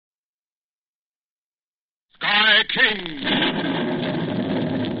King.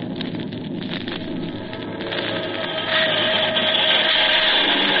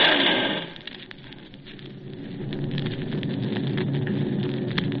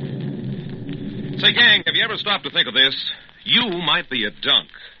 Say, gang, have you ever stopped to think of this? You might be a dunk.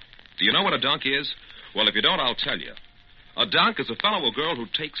 Do you know what a dunk is? Well, if you don't, I'll tell you. A dunk is a fellow or girl who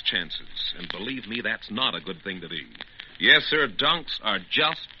takes chances. And believe me, that's not a good thing to be. Yes, sir, dunks are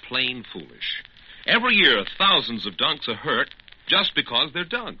just plain foolish. Every year, thousands of dunks are hurt just because they're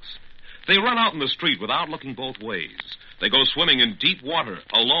dunks. They run out in the street without looking both ways. They go swimming in deep water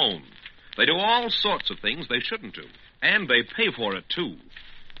alone. They do all sorts of things they shouldn't do. And they pay for it, too.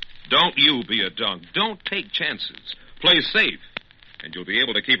 Don't you be a dunk. Don't take chances. Play safe, and you'll be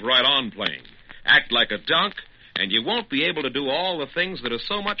able to keep right on playing. Act like a dunk, and you won't be able to do all the things that are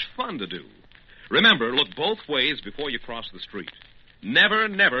so much fun to do. Remember, look both ways before you cross the street. Never,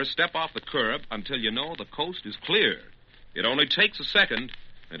 never step off the curb until you know the coast is clear. It only takes a second,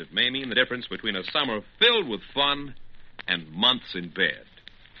 and it may mean the difference between a summer filled with fun and months in bed.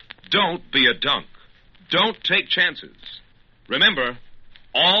 Don't be a dunk. Don't take chances. Remember,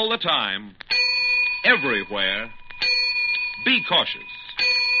 all the time, everywhere, be cautious.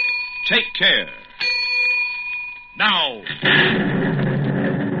 Take care. Now,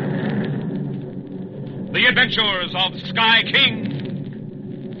 the adventures of Sky King.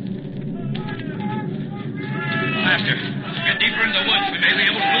 Master, get deeper into the woods. We may be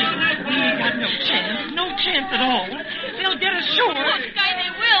able to lose them. We ain't got no chance. No chance at all. They'll get us sure. Oh, Sky,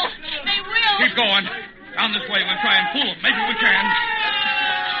 they will. They will. Keep going. Down this way, we'll try and fool them. Maybe we can.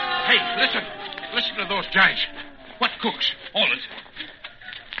 Hey, listen. Listen to those giants. What cooks? All it.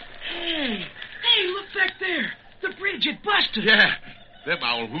 Hey, look back there. The bridge, it busted. Yeah, them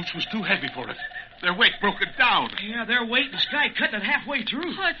owl roots was too heavy for it. Their weight broke it down. Yeah, their weight and Sky cutting it halfway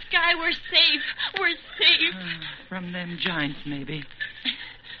through. Oh, Sky, we're safe. We're safe. From them giants, maybe.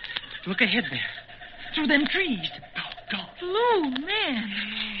 Look ahead there. Through them trees. Go. Blue men.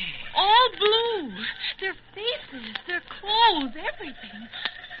 All blue. Their faces, their clothes, everything.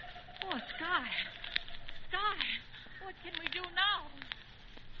 Oh, Sky. Sky, what can we do now?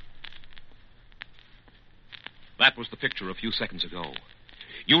 That was the picture a few seconds ago.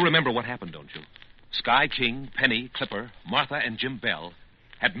 You remember what happened, don't you? Sky King, Penny, Clipper, Martha, and Jim Bell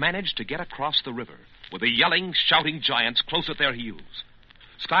had managed to get across the river with the yelling, shouting giants close at their heels.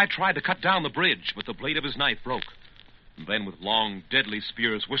 Sky tried to cut down the bridge, but the blade of his knife broke. And then, with long, deadly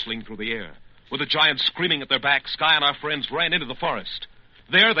spears whistling through the air, with the giants screaming at their backs, Sky and our friends ran into the forest.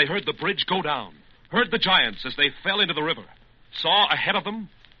 There they heard the bridge go down, heard the giants as they fell into the river, saw ahead of them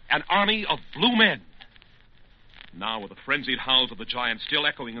an army of blue men. Now, with the frenzied howls of the giants still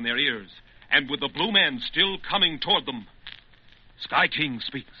echoing in their ears, and with the blue men still coming toward them, Sky King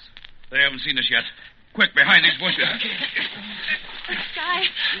speaks. They haven't seen us yet. Quick, behind these bushes. Sky,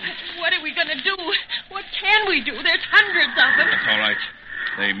 what are we going to do? What can we do? There's hundreds of them. That's all right.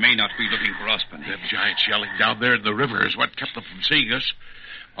 They may not be looking for us, Penny. Them giants yelling down there in the river is what kept them from seeing us.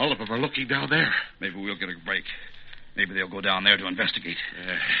 All of them are looking down there. Maybe we'll get a break. Maybe they'll go down there to investigate.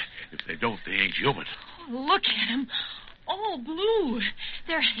 If they don't, they ain't human. Oh, look at them. All blue.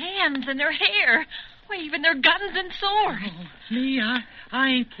 Their hands and their hair. Why, even their guns and swords. Oh, me, I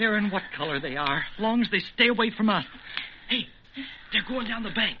ain't caring what color they are, as long as they stay away from us. Hey, they're going down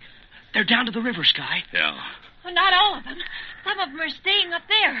the bank. They're down to the river, Sky. Yeah. Well, not all of them. Some of them are staying up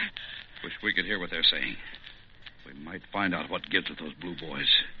there. Wish we could hear what they're saying. We might find out what gives with those blue boys.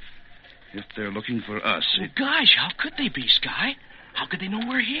 If they're looking for us... Well, gosh, how could they be, Sky? How could they know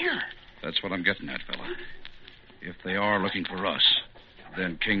we're here? That's what I'm getting at, fella. If they are looking for us,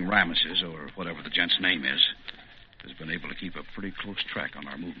 then King Ramesses, or whatever the gent's name is, has been able to keep a pretty close track on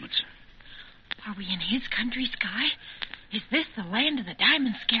our movements. Are we in his country, Sky? Is this the land of the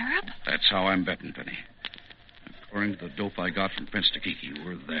diamond scarab? That's how I'm betting, Penny. According to the dope I got from Prince Takiki,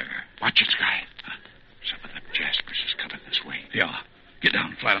 we're there. Watch it, Sky. Some of them jaspers is coming this way. Yeah. Get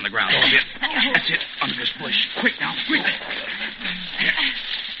down, flat on the ground. That's it. That's it. Under this bush. Quick now. Quick.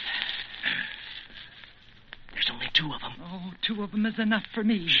 There's only two of them. Oh, two of them is enough for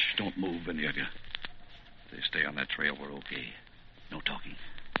me. Shh, don't move, any of you. If they stay on that trail, we're okay. No talking.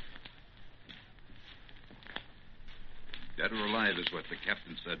 Dead or alive is what the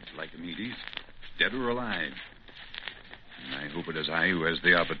captain said, Lycomedes. Dead or alive. And I hope it is I who has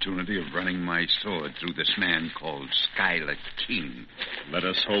the opportunity of running my sword through this man called Skylet King. Let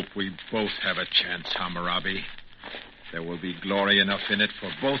us hope we both have a chance, Hammurabi. There will be glory enough in it for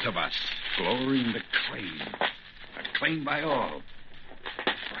both of us. Glory in the claim. Acclaimed by all.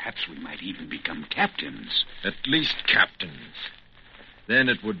 Perhaps we might even become captains. At least captains. Then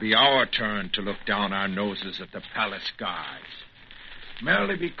it would be our turn to look down our noses at the palace guards.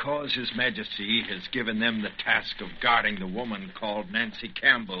 Merely because His Majesty has given them the task of guarding the woman called Nancy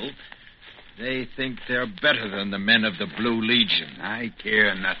Campbell, they think they're better than the men of the Blue Legion. I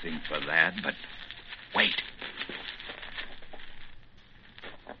care nothing for that, but wait.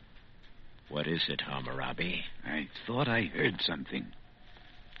 What is it, Hammurabi? I thought I heard something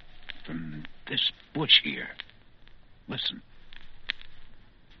from this bush here. Listen.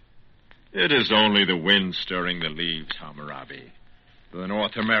 It is only the wind stirring the leaves, Hammurabi. If the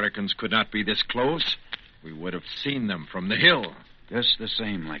North Americans could not be this close, we would have seen them from the hill. Just the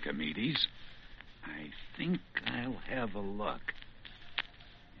same, Lycomedes. I think I'll have a look.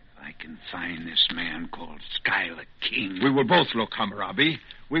 If I can find this man called Skylar King. We will both look, Hammurabi.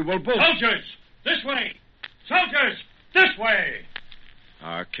 We will both. Soldiers, this way! Soldiers, this way!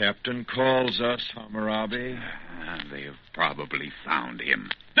 Our captain calls us, Hammurabi. They've probably found him.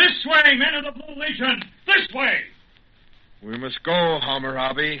 This way, men of the Blue Legion! This way! We must go,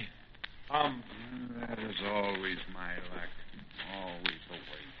 Hammurabi. That is always my luck. Always the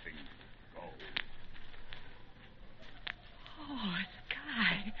way things go. Oh,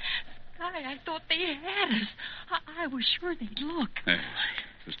 Sky. Sky, I thought they had us. I was sure they'd look.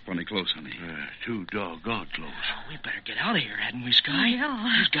 Just plenty close, honey. Too doggone close. Oh, we better get out of here, hadn't we, Sky?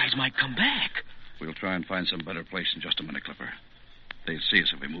 Yeah. These guys might come back. We'll try and find some better place in just a minute, Clipper. They'll see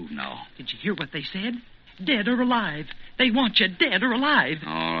us if we move now. Did you hear what they said? Dead or alive. They want you dead or alive.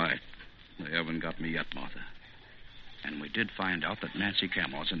 All right. They haven't got me yet, Martha. And we did find out that Nancy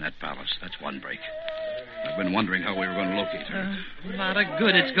Camel's in that palace. That's one break. I've been wondering how we were going to locate her. A lot of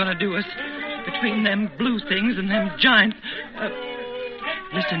good it's going to do us. Between them blue things and them giants.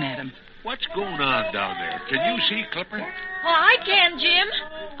 Listen, Adam. What's going on down there? Can you see, Clipper? Well, I can, Jim.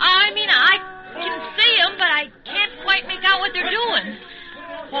 I can see them, but I can't quite make out what they're doing.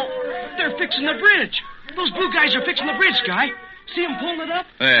 Well, they're fixing the bridge. Those blue guys are fixing the bridge, Sky. See them pulling it up?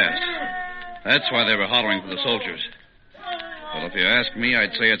 Yes. That's why they were hollering for the soldiers. Well, if you ask me,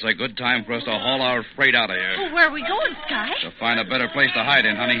 I'd say it's a good time for us to haul our freight out of here. Well, where are we going, Sky? To find a better place to hide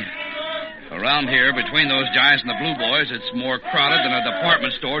in, honey. Around here, between those giants and the blue boys, it's more crowded than a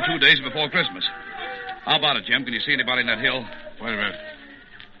department store 2 days before Christmas. How about it, Jim? Can you see anybody in that hill? Wait a minute.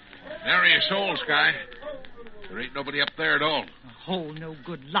 Nary a soul, Sky. There ain't nobody up there at all. A whole no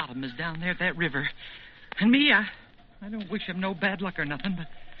good lot of 'em is down there at that river. And me, I don't wish 'em no bad luck or nothing, but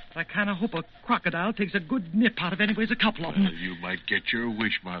I kind of hope a crocodile takes a good nip out of anyways a couple of 'em. You might get your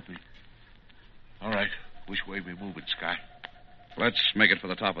wish, Marthy. All right. Which way we moving, Sky? Let's make it for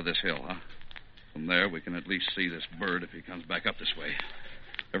the top of this hill, huh? From there, we can at least see this bird if he comes back up this way.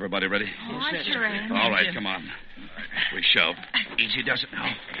 Everybody ready? Oh, I sure am. All right, come on. We shove. Easy does it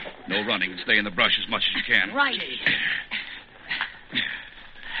now. No running. Stay in the brush as much as you can. Right. Here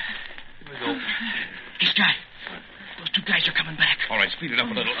we go. Hey, Sky. Those two guys are coming back. All right, speed it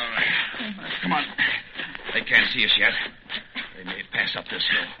up a little. All right. Come on. They can't see us yet. They may pass up this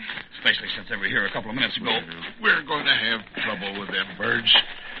hill, especially since they were here a couple of minutes ago. We're going to have trouble with them birds.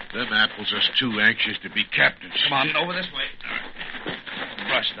 Them apples are too anxious to be captains. Come on, over this way. The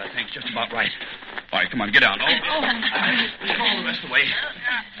brush, I think, is just about right. All right, come on, get down. Crawl the rest of the way.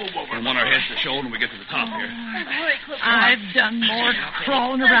 We want our heads to show when we get to the top here. I've done more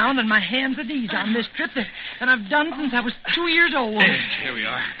crawling around on my hands and knees on this trip than I've done since I was 2 years old. Here we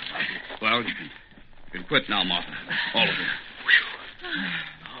are. Well, you can quit now, Martha. All of you.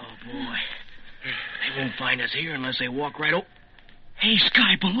 Oh, boy. They won't find us here unless they walk right over. Hey,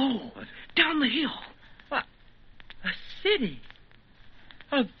 Sky, below. What? Down the hill. What? A city.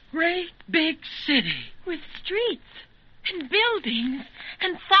 A great big city. With streets and buildings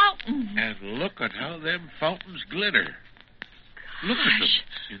and fountains. And look at how them fountains glitter. Look at them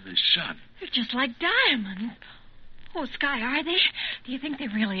in the sun. They're just like diamonds. Oh, Sky, are they? Do you think they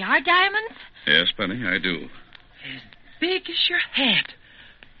really are diamonds? Yes, Penny, I do. As big as your hat.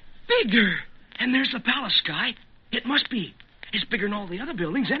 Bigger. And there's the palace, Sky. It must be. It's bigger than all the other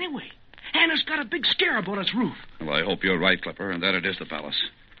buildings anyway. And it's got a big scarab on its roof. Well, I hope you're right, Clipper, and that it is the palace.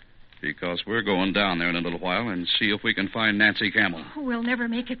 Because we're going down there in a little while and see if we can find Nancy Camel. We'll never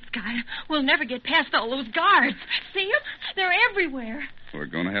make it, Sky. We'll never get past all those guards. See them? They're everywhere. We're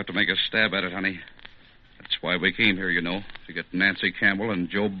going to have to make a stab at it, honey. That's why we came here, you know, to get Nancy Campbell and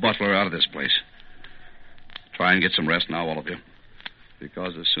Joe Butler out of this place. Try and get some rest now, all of you.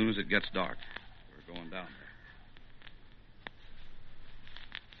 Because as soon as it gets dark, we're going down there.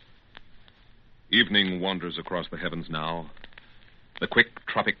 Evening wanders across the heavens now. The quick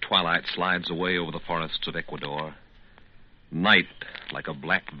tropic twilight slides away over the forests of Ecuador. Night, like a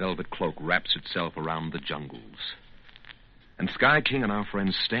black velvet cloak, wraps itself around the jungles. And Sky King and our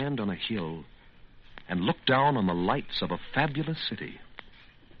friends stand on a hill and look down on the lights of a fabulous city.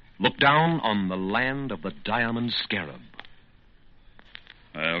 Look down on the land of the Diamond Scarab.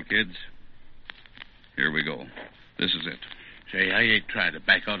 Well, kids, here we go. This is it. Say, I ain't trying to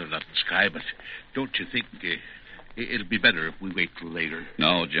back out of nothing, Sky, but don't you think it'll be better if we wait till later?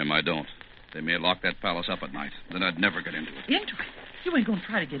 No, Jim, I don't. They may lock that palace up at night. Then I'd never get into it. Into it? You ain't going to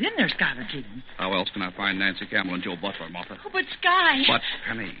try to get in there, Skylar King. How else can I find Nancy Campbell and Joe Butler, Martha? Oh, but Sky. But,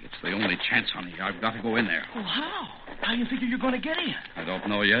 Penny, it's the only chance, honey. I've got to go in there. Well, how? How you figure you're going to get in? I don't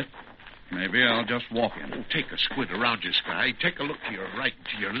know yet. Maybe I'll just walk in. Oh, take a squint around you, Sky. Take a look to your right and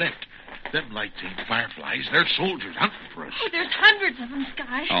to your left. Them lights ain't fireflies. They're soldiers hunting for us. Oh, there's hundreds of them,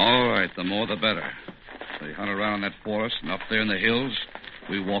 Sky. All right, the more the better. They hunt around in that forest, and up there in the hills,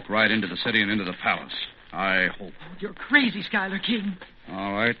 we walk right into the city and into the palace. I hope. Oh, you're crazy, Skylar King.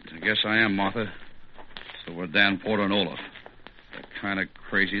 All right, I guess I am, Martha. So were Dan Porter and Olaf. They're kind of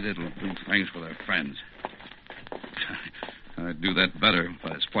crazy that'll do things for their friends. I'd do that better if I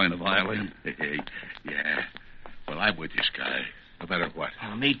was playing a violin. Yeah. Well, I'm with you, Sky. No matter what.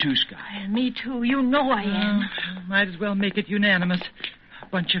 Oh, me too, Sky. Me too. You know I am. Might as well make it unanimous. A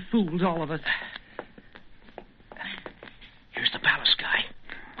bunch of fools, all of us. Here's the palace, Sky.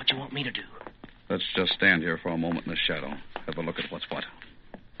 What you want me to do? Let's just stand here for a moment in the shadow. Have a look at what's what.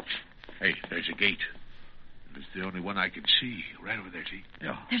 Hey, there's a gate. It's the only one I can see. Right over there, see?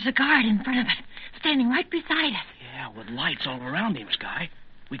 Yeah. There's a guard in front of it, standing right beside it. Yeah, with lights all around him, Sky.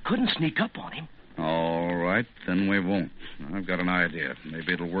 We couldn't sneak up on him. All right, then we won't. I've got an idea.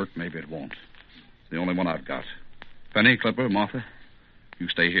 Maybe it'll work, maybe it won't. It's the only one I've got. Penny, Clipper, Martha, you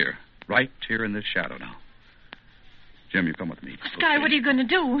stay here. Right here in this shadow now. Jim, you come with me. Sky, what are you going to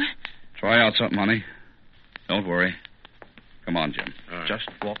do? Try out something, honey. Don't worry. Come on, Jim. All right. Just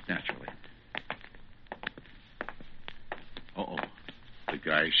walk naturally. Uh-oh. The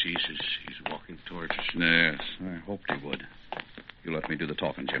guy sees us. He's walking towards us. Yes, I hoped he would. You let me do the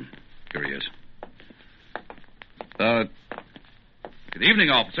talking, Jim. Here he is. Good evening,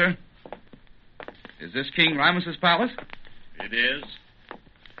 officer. Is this King Rimus's palace? It is.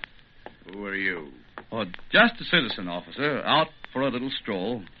 Who are you? Oh, just a citizen, officer. Out for a little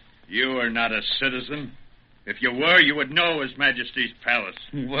stroll. You are not a citizen. If you were, you would know His Majesty's palace.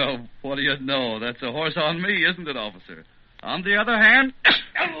 Well, what do you know? That's a horse on me, isn't it, officer? On the other hand...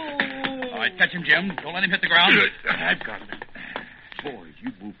 All right, catch him, Jim. Don't let him hit the ground. I've got him. Boy,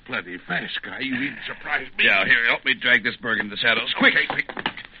 you move plenty fast, Sky. You even surprised me. Yeah, here, help me drag this bird into the shadows. Quick! Okay, quick.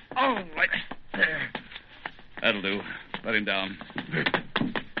 All right. There. That'll do. Let him down.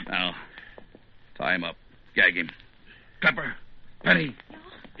 Now, tie him up. Gag him. Pepper, Penny,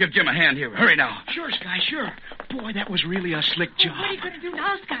 give Jim a hand here. Hurry now. Sure, Sky, sure. Boy, that was really a slick job. What are you going to do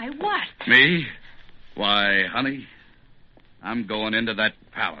now, Sky? What? Me? Why, honey, I'm going into that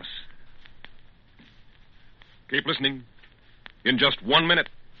palace. Keep listening. In just 1 minute,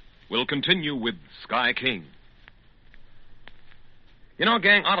 we'll continue with Sky King. You know,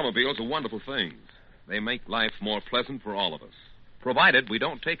 gang, automobiles are wonderful things. They make life more pleasant for all of us, provided we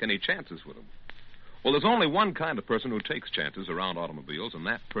don't take any chances with them. Well, there's only one kind of person who takes chances around automobiles, and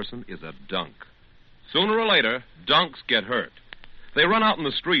that person is a dunk. Sooner or later, dunks get hurt. They run out in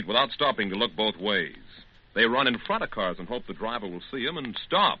the street without stopping to look both ways. They run in front of cars and hope the driver will see them and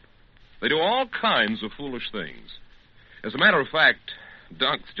stop. They do all kinds of foolish things. As a matter of fact,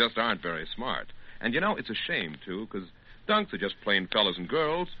 dunks just aren't very smart. And, you know, it's a shame, too, because dunks are just plain fellas and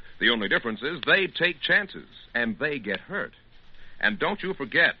girls. The only difference is they take chances, and they get hurt. And don't you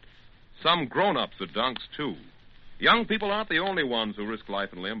forget, some grown-ups are dunks, too. Young people aren't the only ones who risk life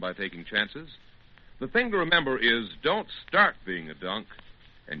and limb by taking chances. The thing to remember is don't start being a dunk,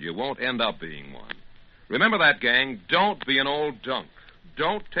 and you won't end up being one. Remember that, gang. Don't be an old dunk.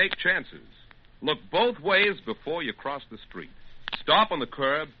 Don't take chances. Look both ways before you cross the street. Stop on the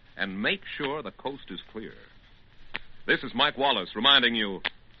curb and make sure the coast is clear. This is Mike Wallace reminding you,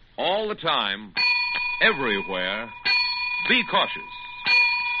 all the time, everywhere, be cautious.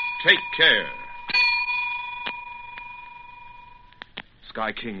 Take care.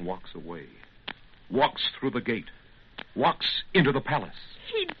 Sky King walks away, walks through the gate, walks into the palace.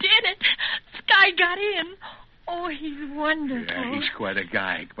 He did it. Sky got in. Oh, he's wonderful. Yeah, he's quite a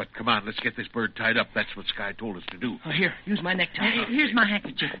guy. But come on, let's get this bird tied up. That's what Sky told us to do. Oh, here, use my necktie. Here's my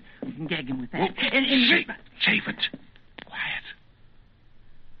handkerchief. We can gag him with that. Whoa, And here's my... save it. Quiet.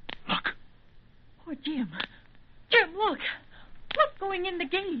 Look. Oh, Jim. Jim, look. Look, going in the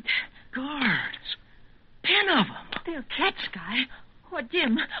gate. Guards. 10 of them. They'll catch Sky. Oh,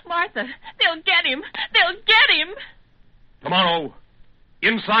 Jim, Martha, they'll get him. They'll get him. Tomorrow,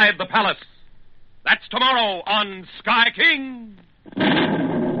 inside the palace. That's tomorrow on Sky King.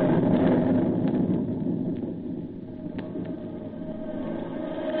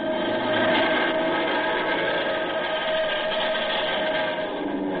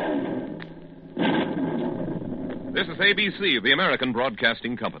 This is ABC, the American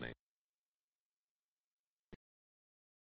Broadcasting Company.